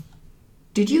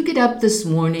Did you get up this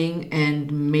morning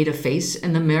and made a face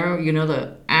in the mirror? You know,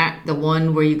 the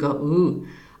one where you go, ooh,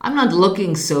 I'm not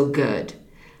looking so good.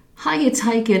 Hi, it's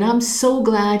Heike, and I'm so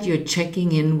glad you're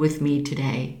checking in with me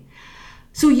today.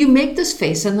 So you make this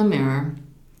face in the mirror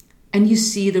and you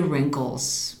see the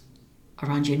wrinkles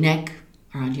around your neck,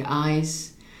 around your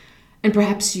eyes, and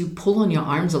perhaps you pull on your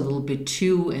arms a little bit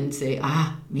too and say,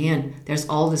 man, there's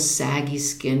all this saggy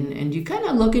skin. And you kind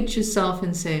of look at yourself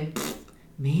and say,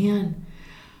 man,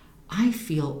 I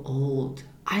feel old.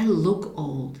 I look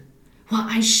old. Well,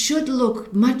 I should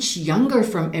look much younger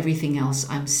from everything else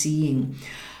I'm seeing.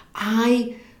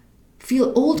 I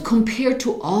feel old compared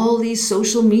to all these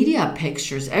social media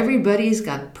pictures. Everybody's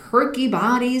got perky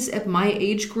bodies at my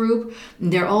age group.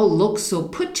 And they all look so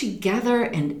put together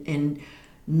and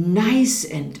nice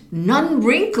and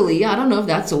non-wrinkly. I don't know if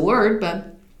that's a word,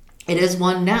 but it is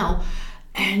one now.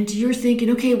 And you're thinking,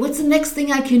 okay, what's the next thing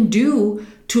I can do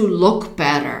to look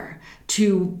better,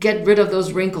 to get rid of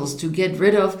those wrinkles, to get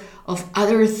rid of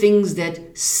other things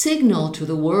that signal to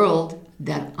the world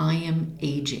that I am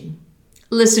aging?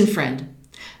 Listen, friend,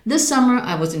 this summer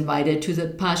I was invited to the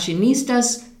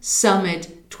Passionistas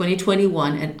Summit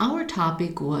 2021, and our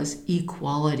topic was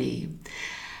equality.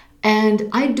 And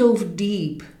I dove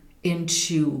deep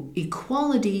into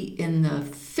equality in the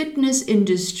fitness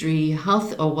industry,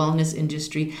 health or wellness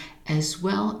industry, as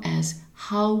well as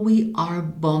how we are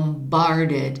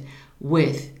bombarded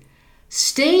with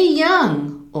stay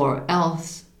young or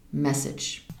else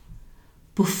message.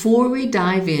 Before we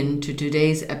dive into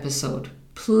today's episode,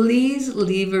 please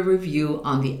leave a review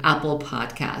on the Apple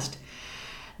Podcast.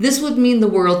 This would mean the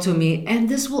world to me, and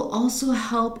this will also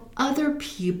help other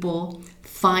people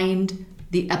find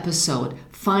the episode,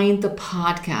 find the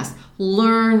podcast,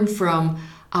 learn from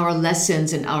our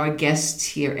lessons and our guests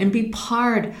here, and be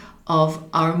part of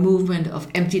our movement of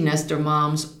empty nester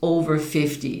moms over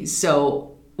 50.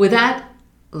 So with that,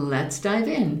 let's dive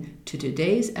in to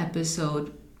today's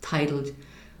episode titled,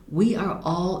 We Are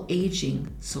All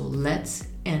Aging, so let's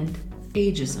end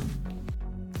ageism.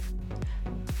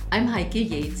 I'm Heike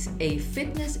Yates, a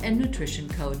fitness and nutrition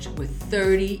coach with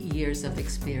 30 years of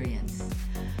experience.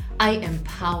 I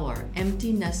empower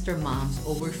empty nester moms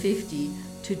over 50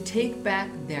 to take back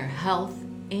their health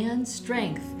and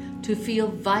strength to feel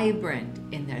vibrant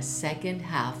in their second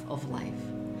half of life.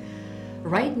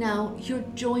 Right now, you're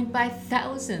joined by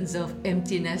thousands of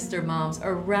empty nester moms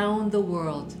around the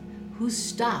world who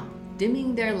stop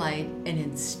dimming their light and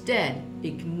instead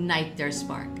ignite their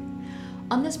spark.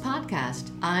 On this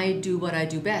podcast, I do what I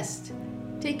do best,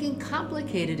 taking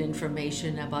complicated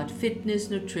information about fitness,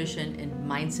 nutrition, and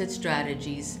mindset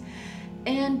strategies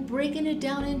and breaking it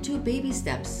down into baby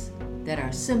steps that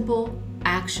are simple,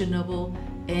 actionable,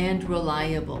 and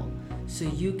reliable so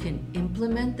you can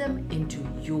implement them into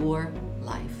your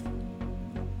life.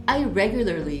 I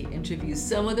regularly interview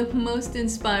some of the most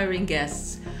inspiring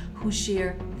guests who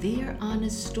share their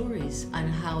honest stories on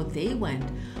how they went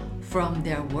from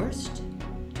their worst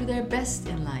to their best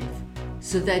in life,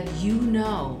 so that you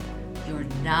know you're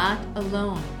not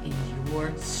alone in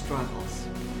your struggles.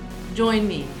 Join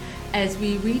me as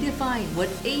we redefine what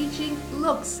aging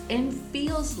looks and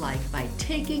feels like by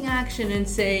taking action and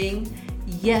saying,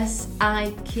 yes,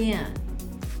 I can.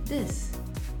 This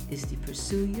is the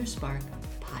Pursue Your Spark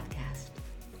podcast.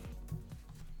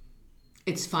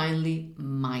 It's finally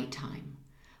my time.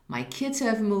 My kids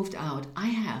have moved out. I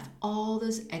have all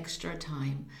this extra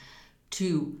time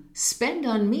to spend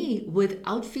on me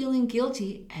without feeling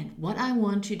guilty. And what I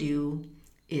want to do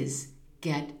is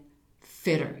get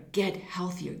fitter, get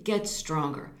healthier, get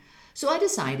stronger. So I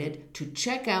decided to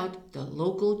check out the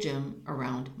local gym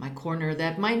around my corner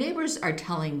that my neighbors are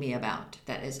telling me about.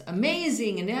 That is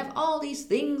amazing and they have all these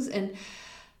things and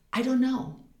I don't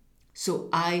know. So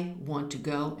I want to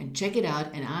go and check it out,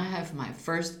 and I have my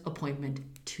first appointment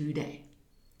today.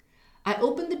 I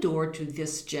opened the door to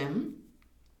this gym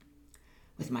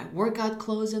with my workout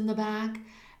clothes in the back,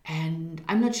 and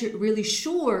I'm not really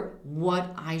sure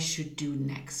what I should do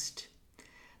next.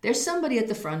 There's somebody at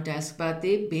the front desk, but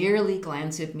they barely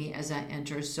glance at me as I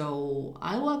enter. So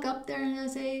I walk up there and I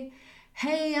say,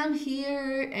 hey, I'm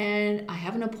here and I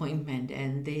have an appointment.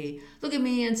 And they look at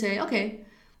me and say, okay,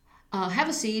 have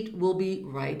a seat. We'll be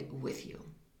right with you.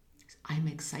 I'm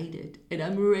excited and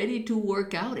I'm ready to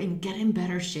work out and get in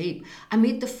better shape. I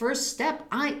made the first step.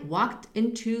 I walked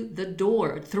through the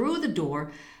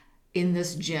door in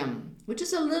this gym, which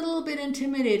is a little bit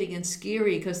intimidating and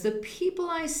scary because the people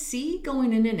I see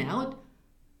going in and out,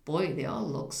 boy, they all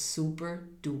look super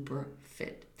duper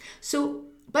fit. So,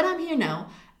 but I'm here now.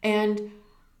 And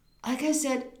like I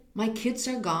said, my kids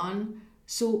are gone.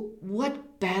 So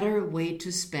what better way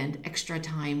to spend extra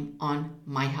time on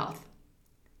my health?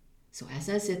 So as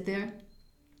I sit there,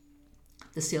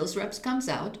 the sales reps comes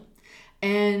out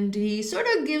and he sort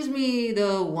of gives me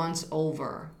the once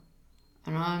over.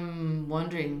 And I'm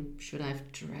wondering, should I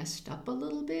have dressed up a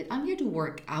little bit? I'm here to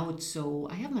work out, so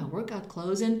I have my workout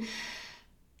clothes, and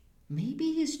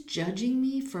maybe he's judging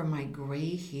me for my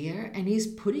gray hair and he's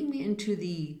putting me into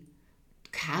the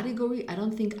category I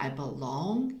don't think I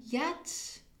belong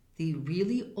yet. The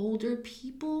really older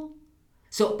people.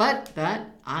 So, but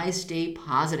I stay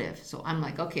positive. So I'm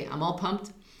like, okay, I'm all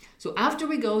pumped. So after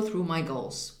we go through my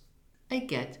goals, I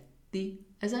get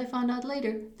as I found out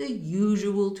later, the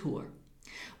usual tour.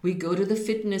 We go to the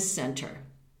fitness center,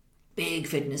 big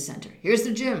fitness center. Here's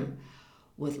the gym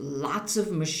with lots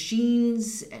of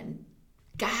machines and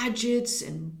gadgets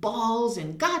and balls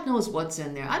and God knows what's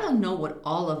in there. I don't know what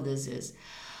all of this is,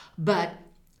 but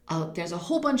there's a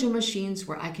whole bunch of machines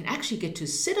where I can actually get to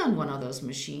sit on one of those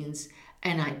machines,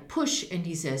 and I push and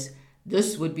he says,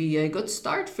 this would be a good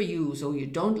start for you so you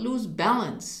don't lose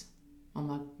balance. I'm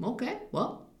like, okay,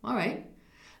 well, all right.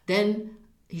 Then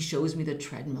he shows me the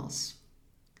treadmills.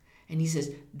 And he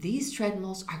says, these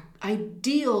treadmills are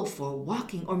ideal for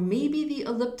walking, or maybe the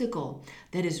elliptical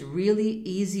that is really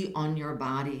easy on your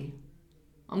body.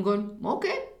 I'm going,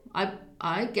 okay,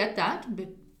 I get that. But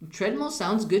treadmill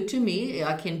sounds good to me.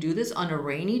 I can do this on a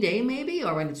rainy day maybe,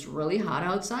 or when it's really hot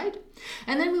outside.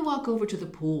 And then we walk over to the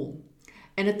pool.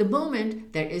 And at the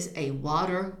moment, there is a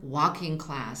water walking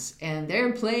class. And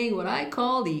they're playing what I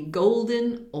call the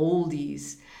golden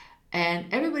oldies. And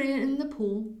everybody in the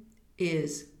pool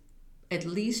is at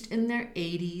least in their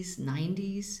 80s,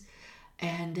 90s,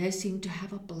 and they seem to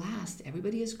have a blast.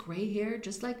 Everybody has gray hair,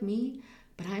 just like me,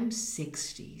 but I'm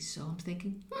 60, so I'm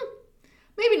thinking,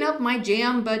 maybe not my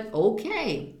jam, but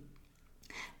okay.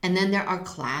 And then there are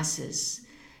classes.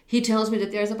 He tells me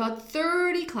that there's about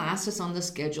 30 classes on the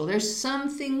schedule. There's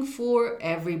something for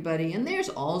everybody, and there's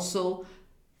also,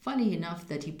 funny enough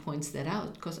that he points that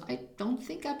out, because I don't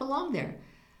think I belong there,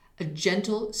 a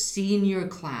gentle senior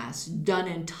class done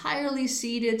entirely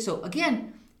seated. So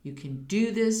again, you can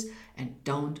do this and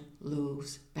don't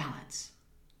lose balance.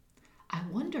 I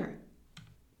wonder,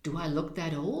 do I look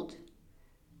that old?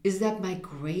 Is that my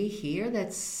gray hair?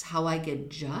 That's how I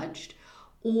get judged?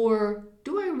 Or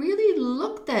do I really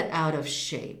look that out of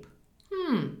shape?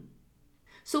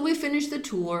 So we finish the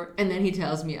tour, and then he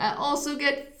tells me I also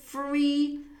get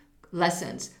free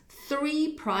lessons,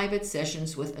 3 private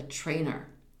sessions with a trainer.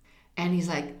 And he's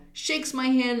like, shakes my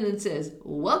hand and says,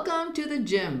 welcome to the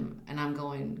gym. And I'm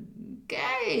going,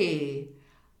 okay,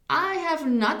 I have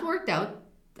not worked out.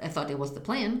 I thought it was the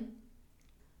plan.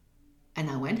 And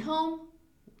I went home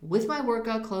with my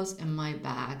workout clothes in my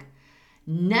bag,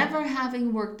 never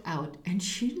having worked out.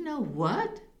 And you know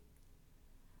what?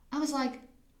 I was like,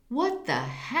 what the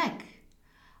heck?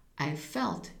 I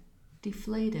felt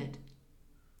deflated.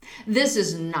 This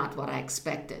is not what I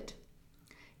expected.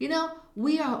 You know,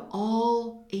 we are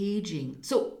all aging.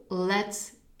 So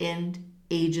let's end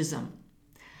ageism.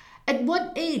 At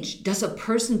what age does a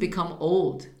person become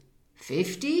old?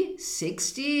 50,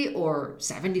 60, or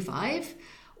 75?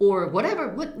 Or whatever.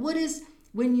 What is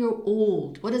when you're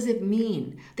old? What does it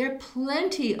mean? There are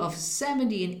plenty of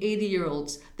 70 and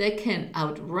 80-year-olds that can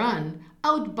outrun,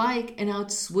 outbike, and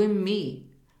outswim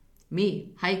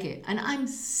me, Heike, and I'm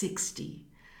 60.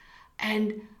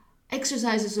 And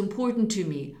exercise is important to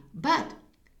me, but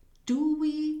do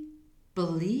we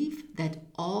believe that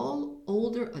all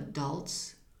older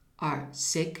adults are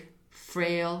sick,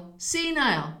 frail,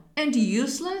 senile, and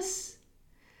useless?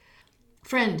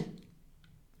 Friend,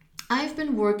 I've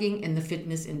been working in the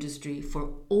fitness industry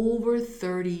for over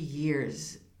 30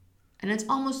 years, and it's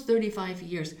almost 35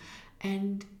 years,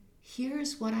 and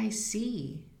here's what I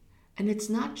see. And it's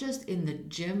not just in the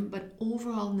gym, but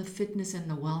overall in the fitness and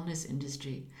the wellness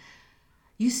industry.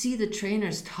 You see the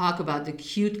trainers talk about the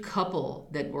cute couple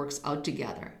that works out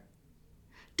together.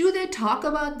 Do they talk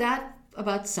about that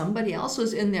about somebody else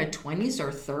who's in their 20s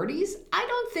or 30s? I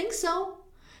don't think so.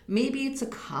 Maybe it's a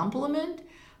compliment,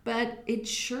 but it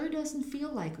sure doesn't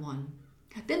feel like one.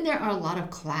 Then there are a lot of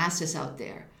classes out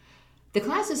there. The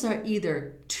classes are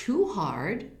either too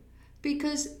hard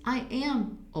because I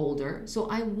am older, so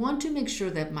I want to make sure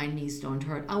that my knees don't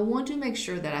hurt. I want to make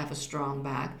sure that I have a strong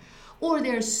back. Or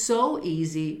they're so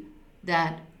easy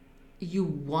that you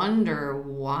wonder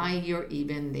why you're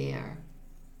even there.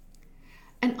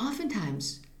 And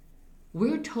oftentimes,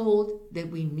 we're told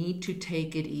that we need to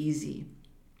take it easy.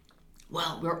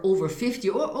 Well, we're over 50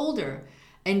 or older.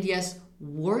 And yes,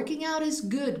 working out is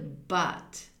good,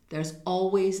 but there's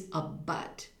always a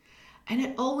but. And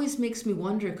it always makes me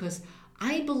wonder because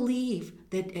I believe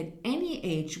that at any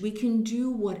age we can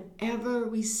do whatever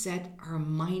we set our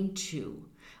mind to,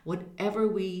 whatever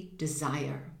we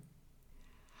desire.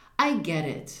 I get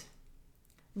it.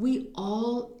 We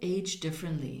all age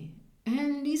differently,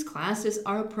 and these classes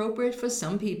are appropriate for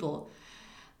some people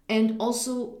and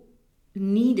also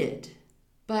needed,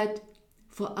 but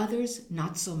for others,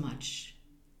 not so much.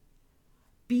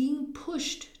 Being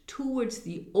pushed towards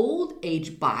the old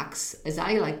age box, as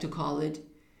I like to call it,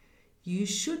 you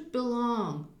should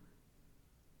belong,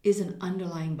 is an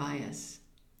underlying bias.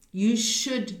 You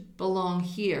should belong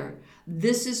here.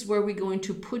 This is where we're going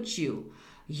to put you.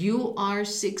 You are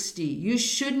 60. You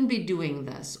shouldn't be doing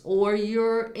this. Or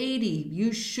you're 80.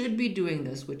 You should be doing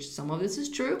this, which some of this is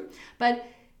true. But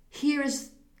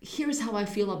here's how I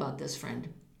feel about this,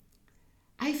 friend.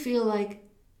 I feel like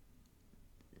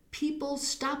people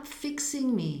stop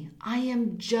fixing me. I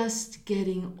am just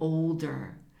getting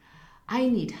older. I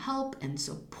need help and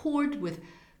support with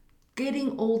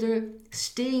getting older,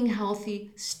 staying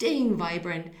healthy, staying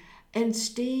vibrant, and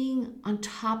staying on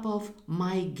top of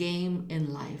my game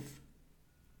in life.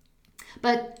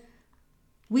 But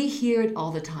we hear it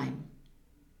all the time,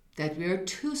 that we are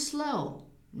too slow,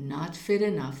 not fit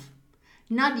enough,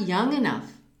 not young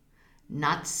enough,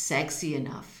 not sexy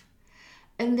enough.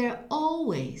 And there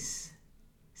always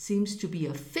seems to be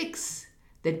a fix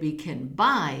that we can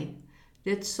buy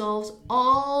that solves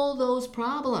all those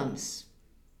problems.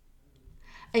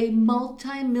 A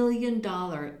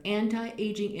multi-million-dollar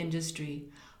anti-aging industry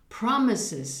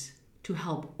promises to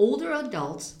help older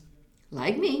adults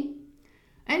like me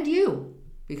and you,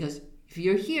 because if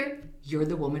you're here, you're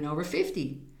the woman over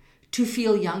 50, to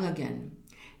feel young again,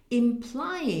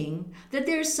 implying that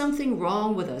there's something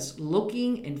wrong with us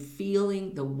looking and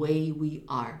feeling the way we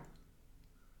are.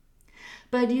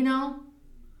 But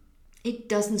it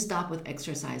doesn't stop with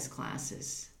exercise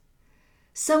classes.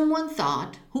 Someone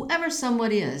thought, whoever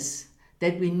someone is,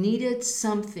 that we needed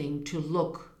something to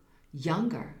look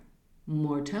younger,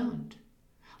 more toned,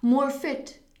 more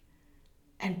fit,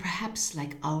 and perhaps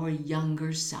like our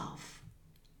younger self.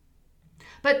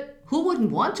 But who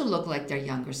wouldn't want to look like their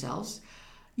younger selves?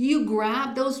 You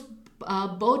grab those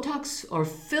Botox or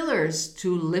fillers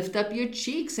to lift up your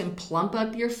cheeks and plump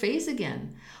up your face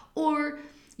again. Or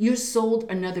you're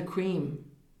sold another cream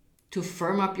to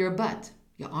firm up your butt,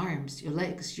 your arms, your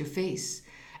legs, your face.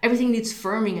 Everything needs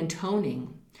firming and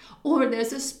toning. Or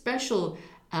there's a special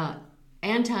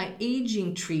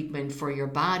anti-aging treatment for your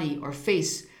body or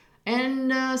face.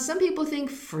 And some people think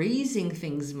freezing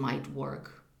things might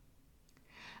work.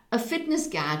 A fitness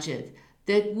gadget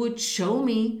that would show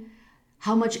me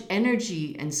how much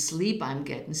energy and sleep I'm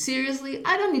getting. Seriously,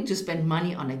 I don't need to spend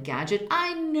money on a gadget.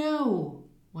 I know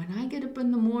when I get up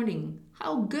in the morning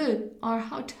how good or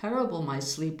how terrible my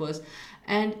sleep was.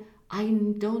 And I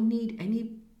don't need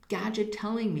any gadget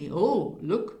telling me, oh,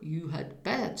 look, you had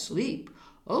bad sleep.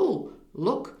 Oh,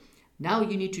 look, now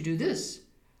you need to do this.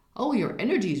 Oh, your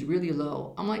energy is really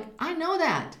low. I'm like, I know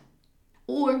that.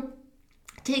 Or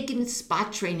taking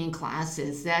spot training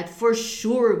classes that for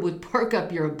sure would perk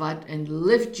up your butt and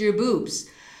lift your boobs.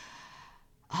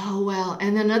 Oh, well,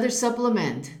 and another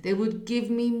supplement that would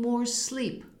give me more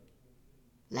sleep,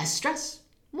 less stress,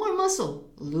 more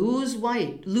muscle, lose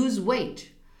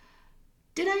weight.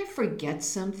 Did I forget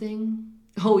something?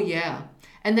 Oh, yeah.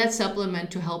 And that supplement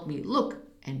to help me look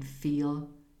and feel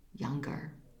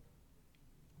younger.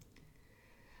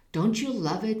 Don't you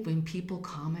love it when people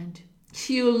comment,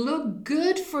 you look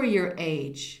good for your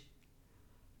age?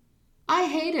 I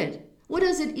hate it. What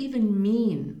does it even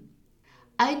mean?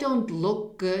 I don't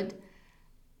look good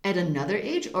at another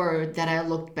age, or that I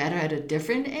looked better at a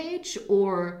different age?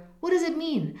 Or what does it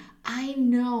mean? I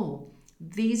know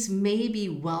these may be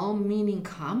well-meaning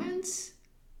comments,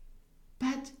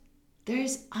 but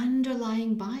there's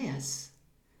underlying bias.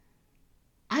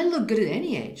 I look good at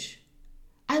any age.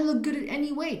 I look good at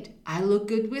any weight. I look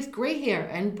good with gray hair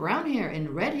and brown hair and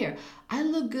red hair. I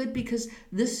look good because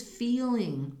this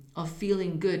feeling of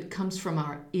feeling good comes from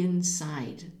our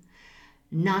inside,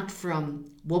 not from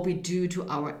what we do to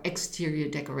our exterior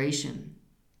decoration.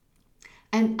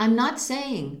 And I'm not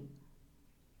saying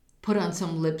put on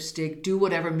some lipstick, do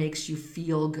whatever makes you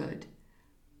feel good.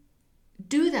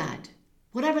 Do that,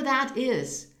 whatever that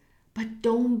is, but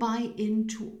don't buy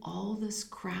into all this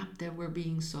crap that we're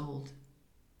being sold.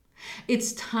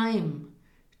 It's time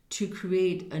to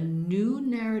create a new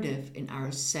narrative in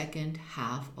our second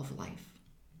half of life.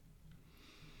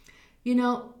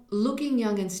 Looking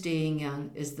young and staying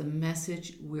young is the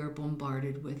message we're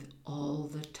bombarded with all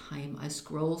the time. I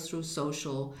scroll through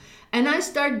social and I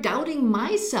start doubting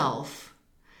myself.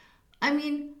 I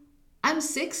mean, I'm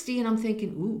 60 and I'm thinking,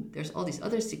 ooh, there's all these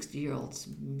other 60-year-olds.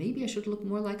 Maybe I should look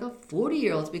more like a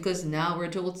 40-year-old because now we're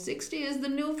told 60 is the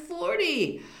new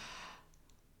 40.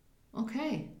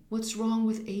 Okay, what's wrong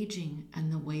with aging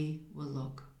and the way we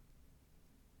look?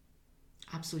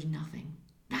 Absolutely nothing.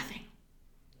 Nothing.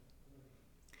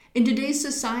 In today's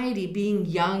society, being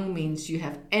young means you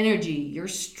have energy, you're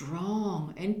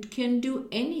strong, and can do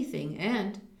anything,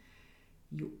 and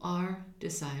you are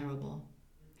desirable.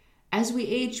 As we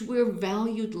age, we're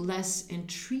valued less and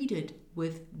treated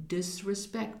with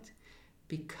disrespect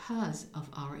because of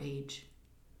our age.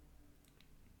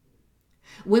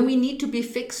 When we need to be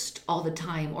fixed all the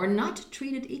time or not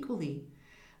treated equally,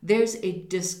 there's a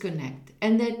disconnect,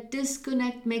 and that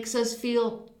disconnect makes us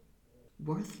feel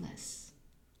worthless,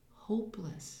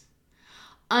 hopeless,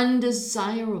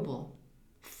 undesirable,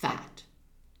 fat,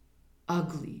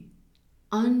 ugly,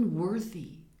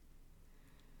 unworthy.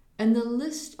 And the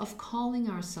list of calling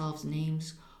ourselves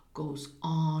names goes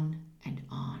on and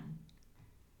on.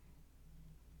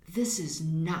 This is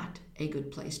not a good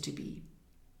place to be.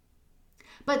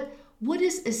 But what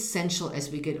is essential as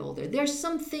we get older? There's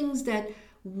some things that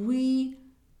we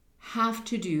have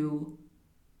to do,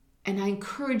 and I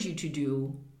encourage you to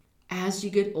do as you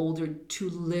get older to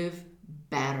live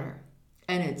better.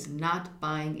 And it's not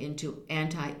buying into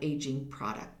anti-aging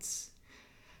products.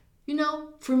 You know,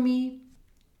 for me,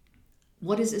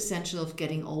 what is essential of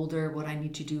getting older, what I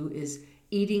need to do is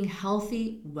eating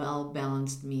healthy,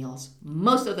 well-balanced meals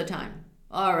most of the time.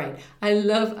 All right, I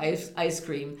love ice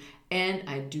cream and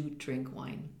I do drink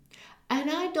wine. And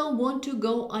I don't want to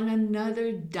go on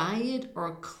another diet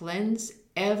or cleanse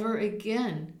ever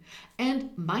again. And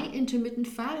my intermittent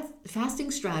fasting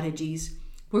strategies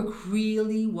work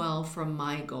really well for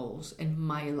my goals and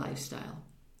my lifestyle.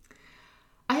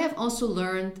 I have also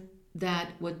learned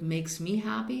that what makes me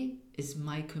happy is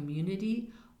my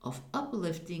community of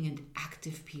uplifting and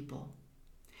active people.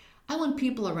 I want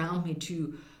people around me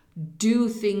to do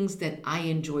things that I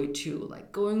enjoy too,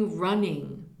 like going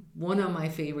running, one of my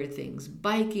favorite things,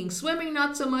 biking, swimming,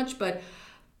 not so much, but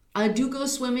I do go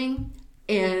swimming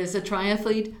as a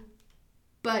triathlete,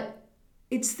 but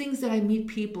it's things that I meet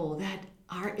people that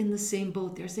are in the same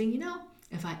boat. They're saying, you know,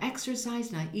 if I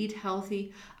exercise and I eat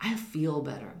healthy, I feel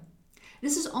better.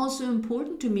 This is also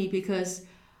important to me because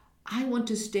I want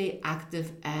to stay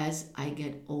active as I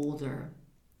get older.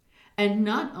 And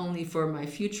not only for my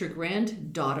future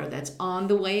granddaughter that's on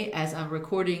the way as I'm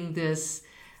recording this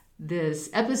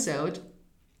episode.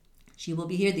 She will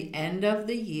be here the end of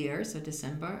the year, so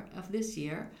December of this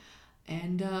year.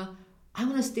 And I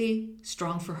want to stay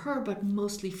strong for her, but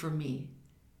mostly for me.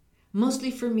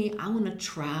 Mostly for me, I want to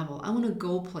travel. I want to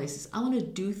go places. I want to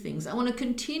do things. I want to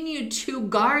continue to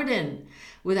garden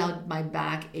without my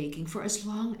back aching for as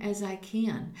long as I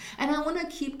can. And I want to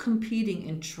keep competing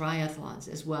in triathlons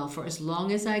as well for as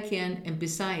long as I can. And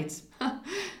besides,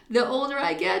 the older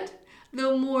I get,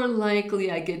 the more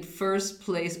likely I get first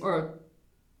place or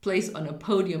place on a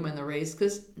podium in the race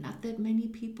because not that many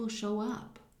people show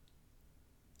up.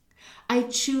 I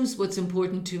choose what's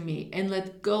important to me and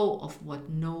let go of what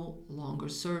no longer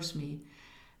serves me.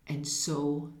 And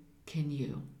so can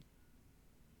you.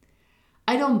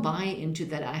 I don't buy into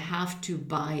that I have to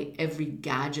buy every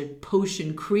gadget,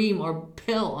 potion, cream, or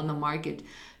pill on the market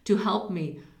to help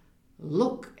me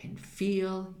look and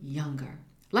feel younger.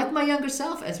 Like my younger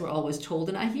self, as we're always told,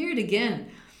 and I hear it again.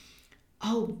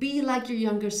 Oh, be like your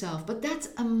younger self. But that's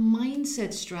a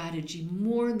mindset strategy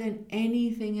more than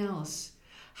anything else.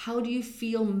 How do you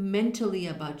feel mentally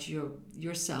about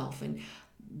yourself and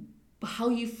how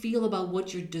you feel about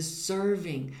what you're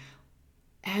deserving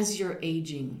as you're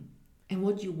aging and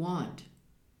what you want?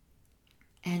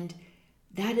 And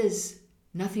that is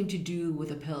nothing to do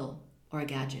with a pill or a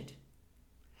gadget.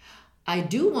 I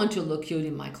do want to look cute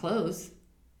in my clothes.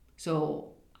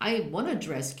 So I want to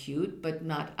dress cute, but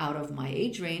not out of my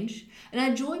age range. And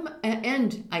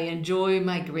I enjoy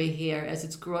my gray hair as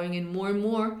it's growing in more and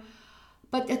more.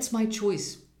 But that's my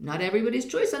choice, not everybody's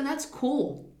choice, and that's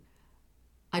cool.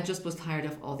 I just was tired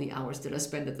of all the hours that I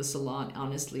spent at the salon,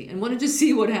 honestly, and wanted to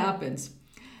see what happens.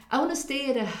 I want to stay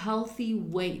at a healthy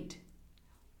weight,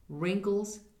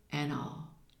 wrinkles and all.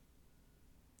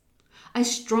 I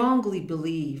strongly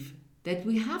believe that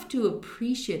we have to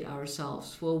appreciate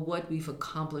ourselves for what we've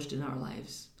accomplished in our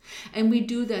lives. And we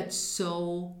do that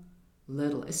so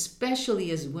little,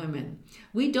 especially as women.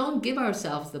 We don't give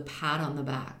ourselves the pat on the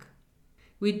back.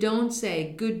 We don't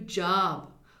say, good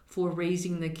job for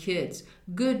raising the kids.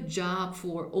 Good job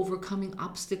for overcoming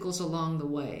obstacles along the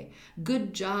way.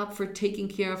 Good job for taking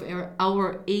care of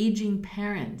our aging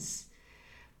parents.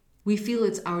 We feel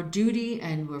it's our duty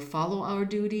and we'll follow our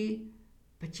duty.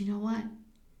 But you know what?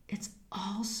 It's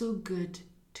also good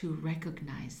to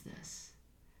recognize this.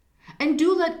 And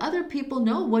do let other people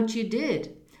know what you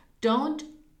did. Don't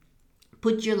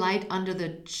put your light under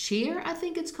the chair, I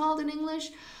think it's called in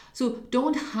English. So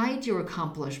don't hide your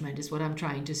accomplishment, is what I'm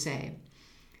trying to say.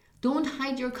 Don't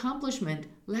hide your accomplishment.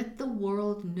 Let the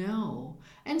world know.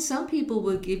 And some people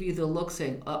will give you the look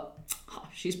saying, oh,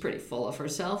 she's pretty full of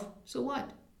herself. So what?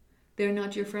 They're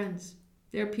not your friends.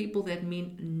 They're people that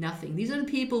mean nothing. These are the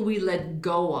people we let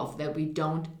go of, that we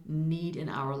don't need in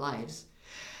our lives.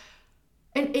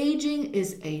 And aging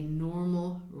is a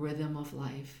normal rhythm of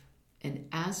life. And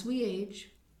as we age,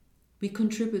 we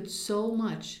contribute so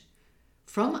much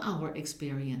from our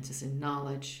experiences and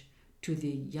knowledge to the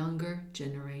younger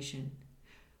generation.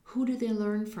 Who do they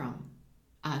learn from?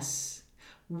 Us.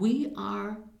 We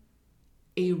are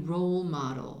a role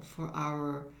model for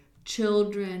our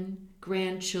children,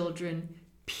 grandchildren,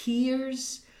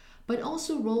 peers, but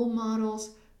also role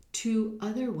models to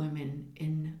other women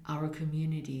in our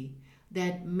community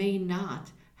that may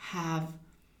not have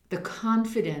the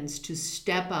confidence to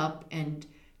step up and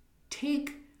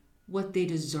take what they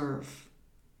deserve.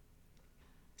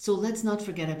 So let's not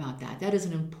forget about that. That is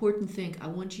an important thing. I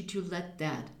want you to let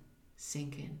that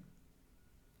sink in.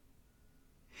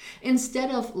 Instead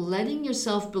of letting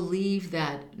yourself believe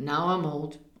that now I'm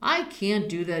old, I can't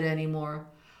do that anymore,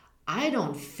 I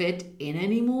don't fit in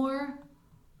anymore,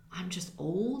 I'm just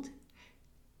old,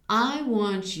 I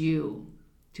want you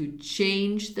to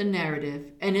change the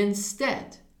narrative and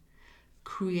instead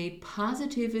create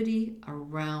positivity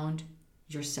around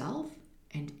yourself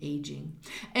and aging.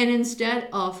 And instead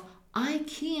of I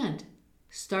can't,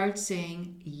 start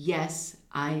saying yes,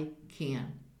 I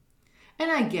can.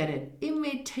 And I get it. It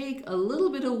may take a little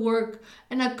bit of work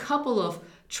and a couple of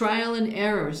trial and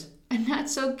errors, and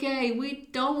that's okay. We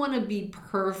don't want to be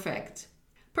perfect.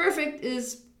 Perfect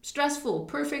is stressful.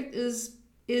 Perfect is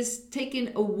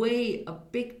taking away a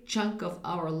big chunk of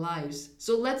our lives.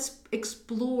 So let's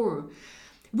explore.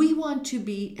 We want to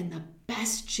be in the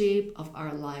best shape of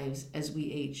our lives as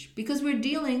we age because we're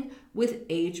dealing with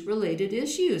age-related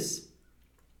issues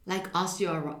like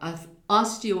osteoarthritis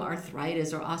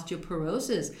or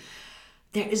osteoporosis.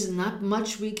 There is not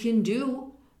much we can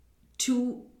do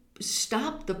to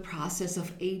stop the process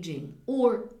of aging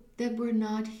or that we're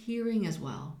not hearing as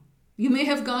well. You may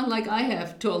have gone like I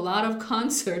have to a lot of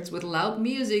concerts with loud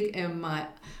music and my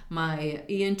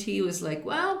ENT was like,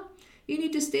 well, you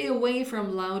need to stay away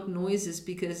from loud noises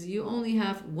because you only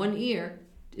have one ear.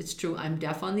 It's true, I'm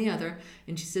deaf on the other.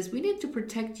 And she says, we need to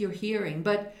protect your hearing.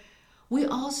 But we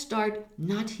all start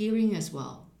not hearing as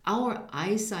well. Our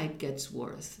eyesight gets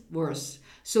worse.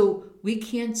 So we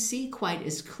can't see quite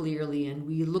as clearly and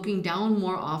we're looking down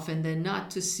more often than not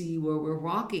to see where we're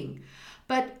walking.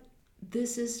 But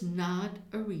this is not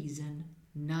a reason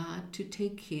not to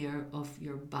take care of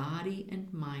your body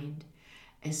and mind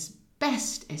as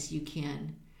best as you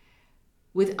can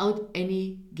without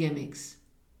any gimmicks.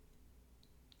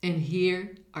 And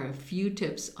here are a few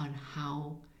tips on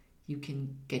how you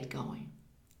can get going.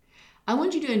 I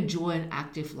want you to enjoy an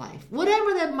active life,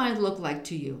 whatever that might look like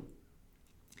to you.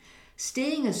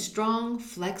 Staying as strong,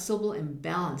 flexible, and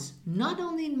balanced, not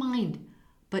only in mind,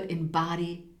 but in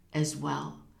body as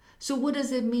well. So what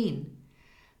does it mean?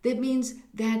 That means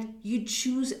that you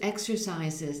choose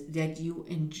exercises that you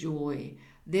enjoy,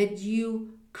 that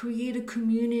you create a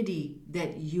community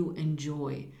that you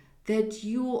enjoy, that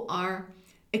you are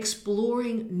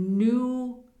exploring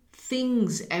new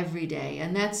things every day.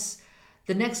 And that's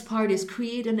the next part is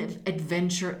create an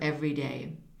adventure every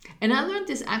day. And I learned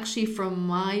this actually from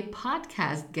my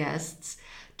podcast guests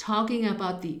talking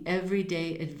about the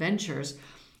everyday adventures,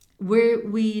 where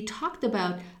we talked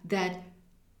about that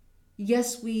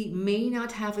yes, we may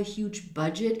not have a huge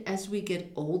budget as we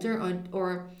get older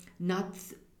or not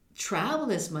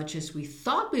travel as much as we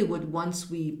thought we would once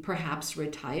we perhaps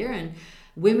retire. And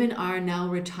women are now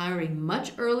retiring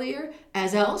much earlier,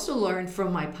 as I also learned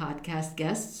from my podcast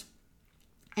guests.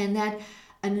 And that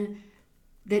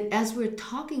as we're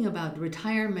talking about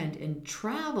retirement and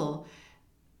travel,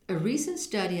 a recent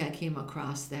study I came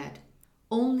across that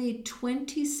only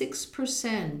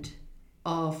 26%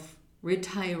 of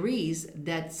retirees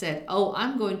that said, oh,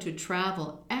 I'm going to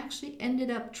travel, actually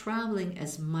ended up traveling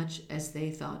as much as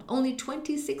they thought. Only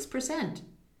 26%.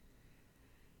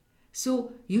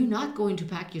 So you're not going to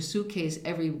pack your suitcase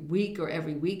every week or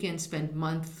every weekend, spend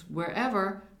months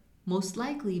wherever, most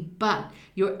likely, but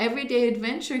your everyday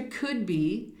adventure could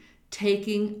be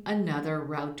taking another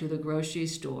route to the grocery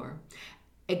store,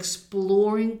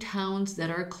 exploring towns that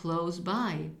are close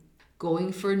by,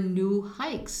 going for new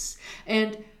hikes.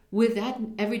 And with that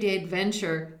everyday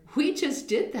adventure, we just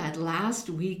did that last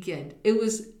weekend. It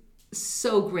was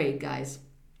so great, guys.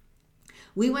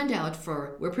 We went out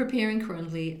we're preparing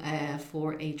currently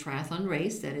for a triathlon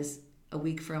race that is a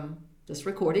week from this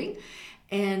recording.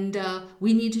 And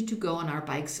we needed to go on our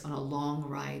bikes on a long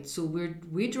ride. So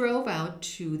we drove out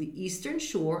to the Eastern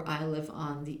Shore. I live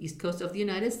on the East Coast of the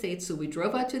United States. So we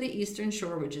drove out to the Eastern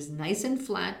Shore, which is nice and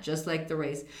flat, just like the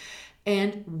race.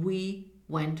 And we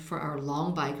went for our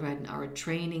long bike ride and our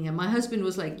training. And my husband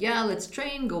was like, yeah, let's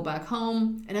train, go back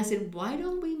home. And I said, why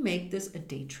don't we make this a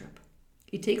day trip?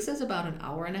 It takes us about an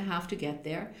hour and a half to get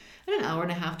there and an hour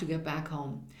and a half to get back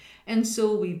home. And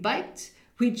so we biked.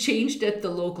 We changed at the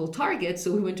local Target,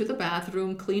 so we went to the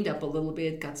bathroom, cleaned up a little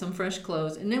bit, got some fresh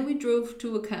clothes, and then we drove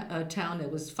to a town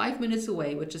that was 5 minutes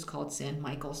away, which is called St.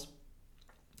 Michael's.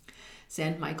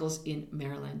 St. Michael's in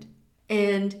Maryland.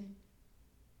 And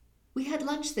we had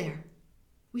lunch there.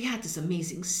 We had this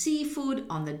amazing seafood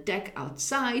on the deck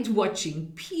outside,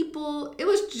 watching people. It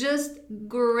was just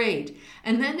great.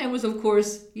 And then there was, of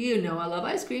course, I love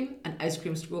ice cream, an ice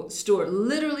cream store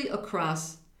literally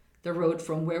across the road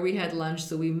from where we had lunch.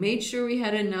 So we made sure we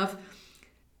had enough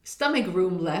stomach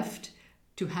room left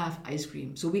to have ice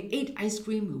cream. So we ate ice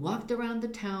cream, we walked around the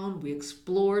town, we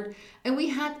explored, and we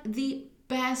had the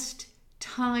best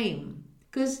time.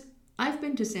 Because I've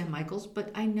been to St. Michael's,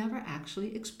 but I never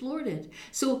actually explored it.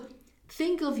 So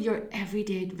think of your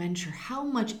everyday adventure, how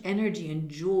much energy and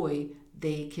joy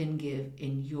they can give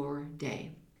in your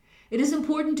day. It is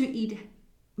important to eat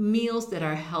meals that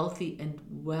are healthy and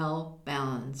well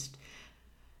balanced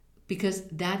because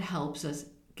that helps us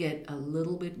get a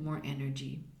little bit more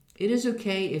energy. It is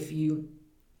okay if you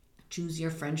choose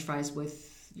your French fries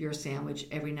with your sandwich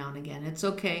every now and again. It's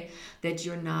okay that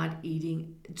you're not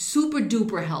eating super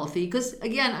duper healthy because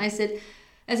again,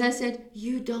 as I said,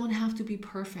 you don't have to be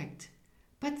perfect.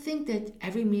 But think that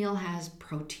every meal has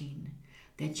protein,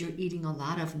 that you're eating a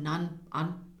lot of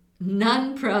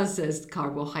non-processed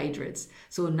carbohydrates.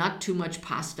 So not too much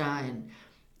pasta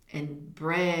and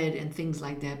bread and things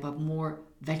like that, but more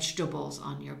vegetables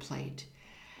on your plate.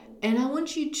 And I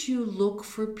want you to look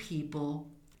for people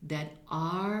that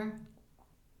are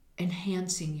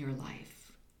enhancing your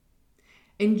life.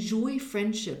 Enjoy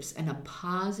friendships and a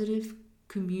positive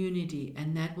community,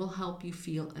 and that will help you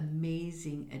feel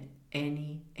amazing at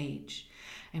any age.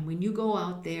 And when you go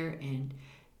out there and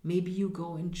maybe you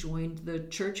go and join the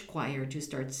church choir to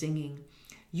start singing,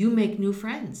 you make new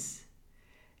friends.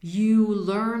 You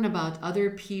learn about other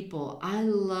people. I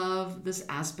love this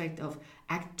aspect of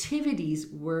activities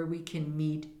where we can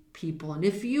meet people. And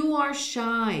if you are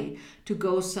shy to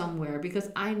go somewhere,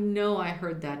 because I know I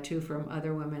heard that too from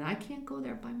other women, I can't go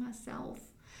there by myself.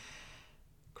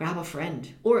 Grab a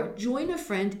friend or join a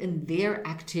friend in their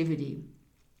activity.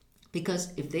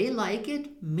 Because if they like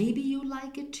it, maybe you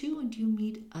like it too, and you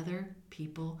meet other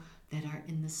people that are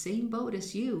in the same boat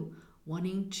as you,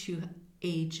 wanting to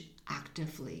age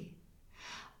actively.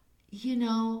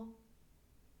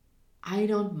 I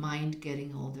don't mind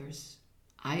getting older.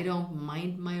 I don't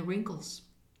mind my wrinkles.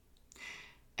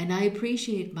 And I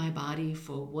appreciate my body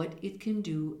for what it can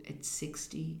do at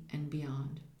 60 and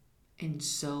beyond. And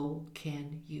so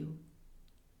can you.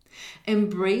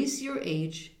 Embrace your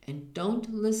age and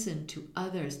don't listen to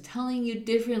others telling you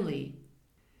differently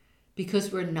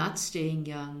because we're not staying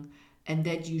young and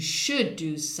that you should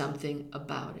do something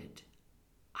about it.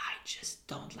 I just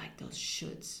don't like those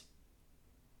shoulds.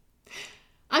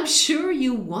 I'm sure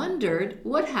you wondered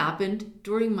what happened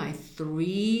during my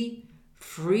 3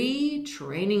 free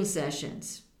training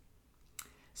sessions.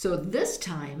 So this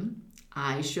time,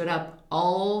 I showed up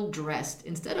all dressed.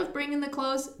 Instead of bringing the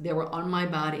clothes, they were on my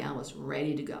body. I was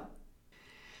ready to go.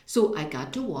 So I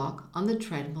got to walk on the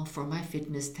treadmill for my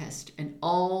fitness test, and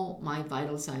all my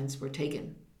vital signs were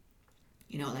taken.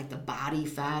 Like the body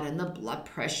fat and the blood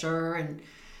pressure and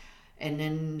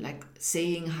then like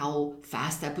saying how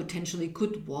fast I potentially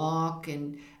could walk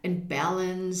and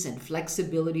balance and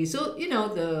flexibility. So,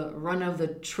 the run of the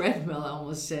treadmill, I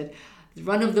almost said, the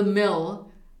run of the mill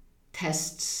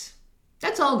tests.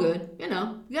 That's all good. You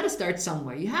got to start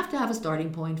somewhere. You have to have a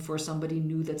starting point for somebody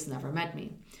new that's never met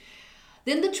me.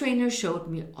 Then the trainer showed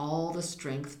me all the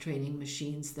strength training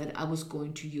machines that I was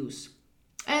going to use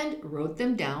and wrote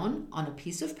them down on a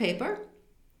piece of paper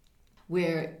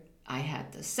where I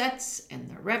had the sets and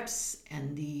the reps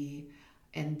and the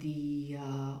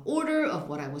order of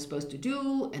what I was supposed to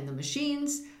do and the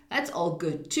machines. That's all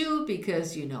good too,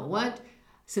 because you know what?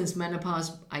 Since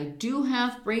menopause, I do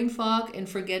have brain fog and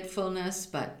forgetfulness,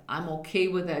 but I'm okay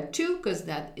with that too, because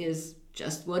that is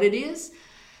just what it is.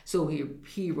 So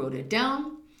he wrote it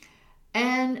down,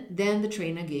 and then the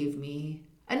trainer gave me,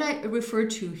 and I refer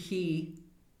to he,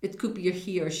 it could be a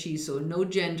he or she, so no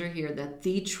gender here, that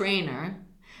the trainer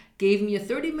gave me a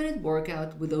 30-minute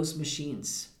workout with those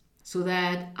machines so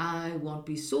that I won't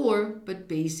be sore, but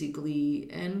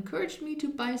basically encouraged me to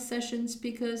buy sessions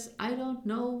because I don't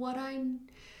know what I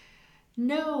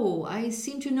know. I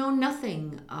seem to know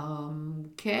nothing.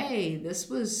 Okay, this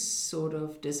was sort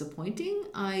of disappointing.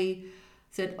 I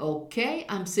said, okay,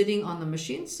 I'm sitting on the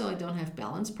machine so I don't have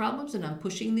balance problems, and I'm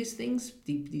pushing these things,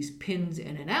 these pins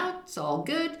in and out. It's all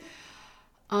good.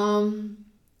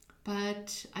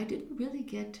 But I didn't really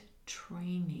get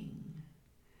training.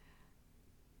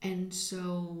 And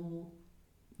so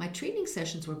my training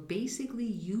sessions were basically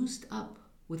used up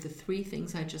with the 3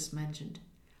 things I just mentioned.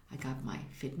 I got my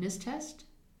fitness test.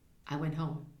 I went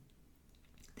home.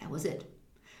 That was it.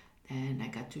 And I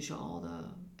got to show all the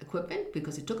equipment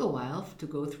because it took a while to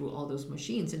go through all those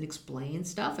machines and explain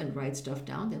stuff and write stuff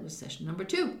down. That was session number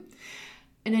 2.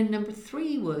 And then number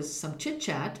 3 was some chit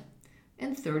chat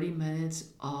and 30 minutes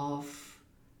of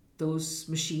those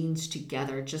machines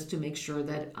together just to make sure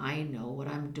that I know what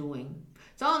I'm doing.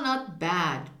 It's all not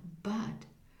bad, but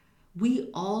we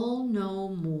all know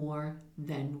more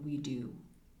than we do,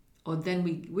 or than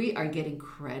we are getting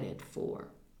credit for.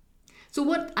 So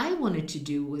what I wanted to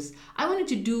do was, I wanted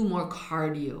to do more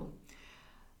cardio.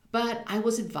 But I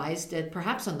was advised that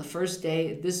perhaps on the first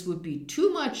day, this would be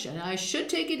too much and I should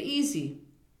take it easy.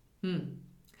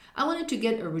 I wanted to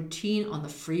get a routine on the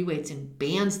free weights and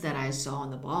bands that I saw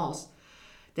on the balls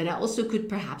that I also could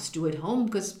perhaps do at home,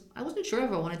 because I wasn't sure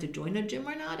if I wanted to join a gym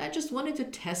or not. I just wanted to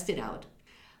test it out.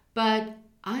 But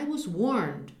I was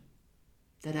warned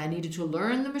that I needed to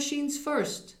learn the machines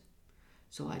first,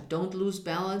 so I don't lose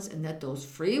balance, and that those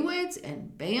free weights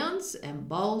and bands and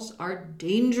balls are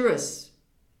dangerous.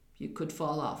 You could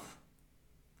fall off.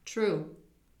 True,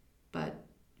 but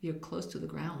you're close to the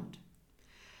ground.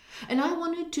 And I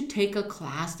wanted to take a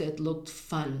class that looked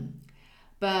fun.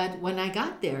 But when I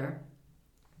got there,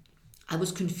 I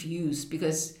was confused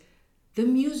because the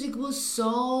music was so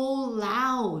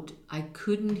loud. I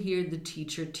couldn't hear the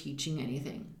teacher teaching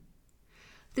anything.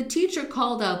 The teacher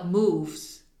called out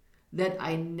moves that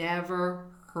I never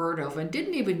heard of and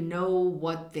didn't even know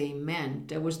what they meant.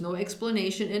 There was no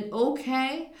explanation. And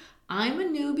okay, I'm a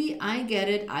newbie. I get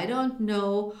it. I don't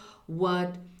know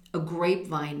what a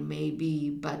grapevine may be,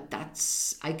 but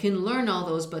I can learn all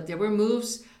those. But there were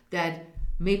moves that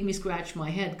made me scratch my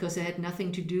head because it had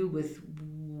nothing to do with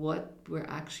what we're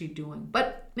actually doing.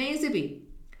 But maybe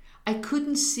I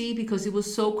couldn't see because it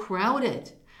was so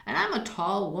crowded. And I'm a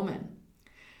tall woman.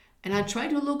 And I tried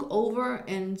to look over,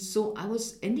 and so I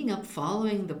was ending up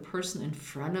following the person in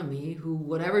front of me who,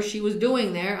 whatever she was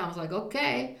doing there, I was like,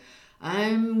 okay,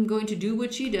 I'm going to do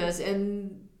what she does.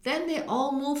 And then they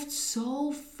all moved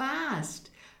so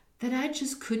fast that I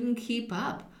just couldn't keep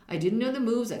up. I didn't know the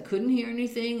moves. I couldn't hear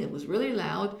anything. It was really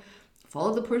loud.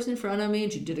 Followed the person in front of me,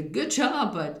 and she did a good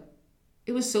job, but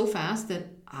it was so fast that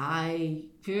I,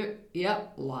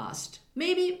 lost.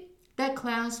 Maybe that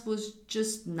class was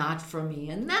just not for me,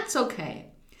 and that's okay.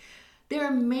 There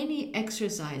are many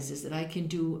exercises that I can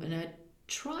do, and I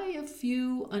try a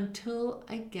few until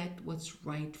I get what's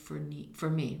right for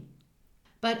me.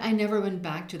 But I never went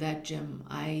back to that gym.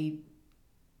 I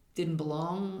didn't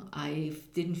belong. I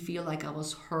didn't feel like I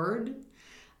was heard.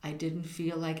 I didn't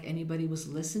feel like anybody was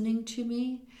listening to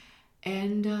me.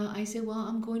 And I said, well,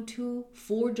 I'm going to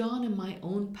forge on in my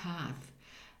own path.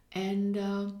 And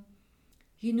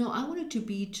I wanted to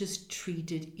be just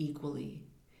treated equally.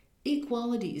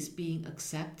 Equality is being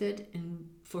accepted and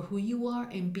for who you are,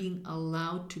 and being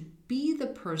allowed to be the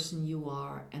person you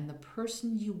are and the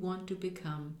person you want to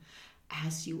become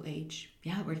as you age.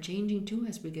 Yeah, we're changing too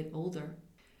as we get older.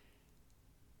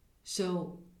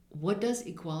 So what does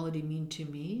equality mean to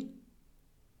me?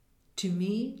 To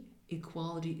me,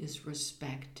 equality is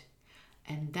respect.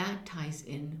 And that ties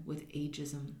in with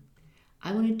ageism.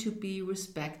 I wanted to be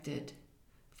respected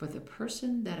for the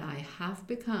person that I have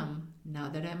become now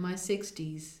that I'm in my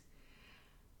 60s,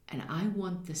 and I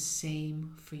want the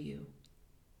same for you.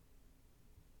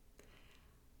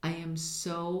 I am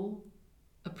so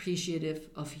appreciative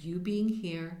of you being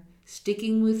here,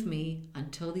 sticking with me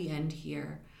until the end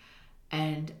here,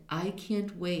 and I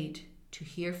can't wait to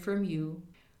hear from you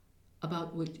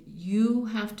about what you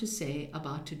have to say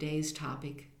about today's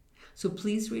topic. So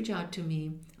please reach out to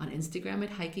me on Instagram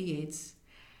at Heike Yates,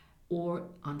 or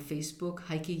on Facebook,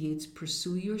 Heike Yates,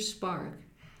 Pursue Your Spark,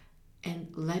 and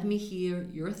let me hear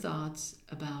your thoughts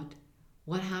about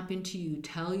what happened to you.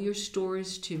 Tell your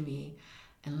stories to me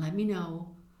and let me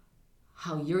know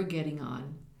how you're getting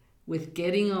on. with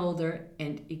getting older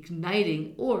and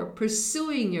igniting or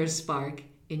pursuing your spark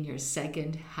in your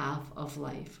second half of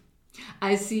life.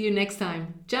 I see you next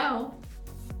time. Ciao.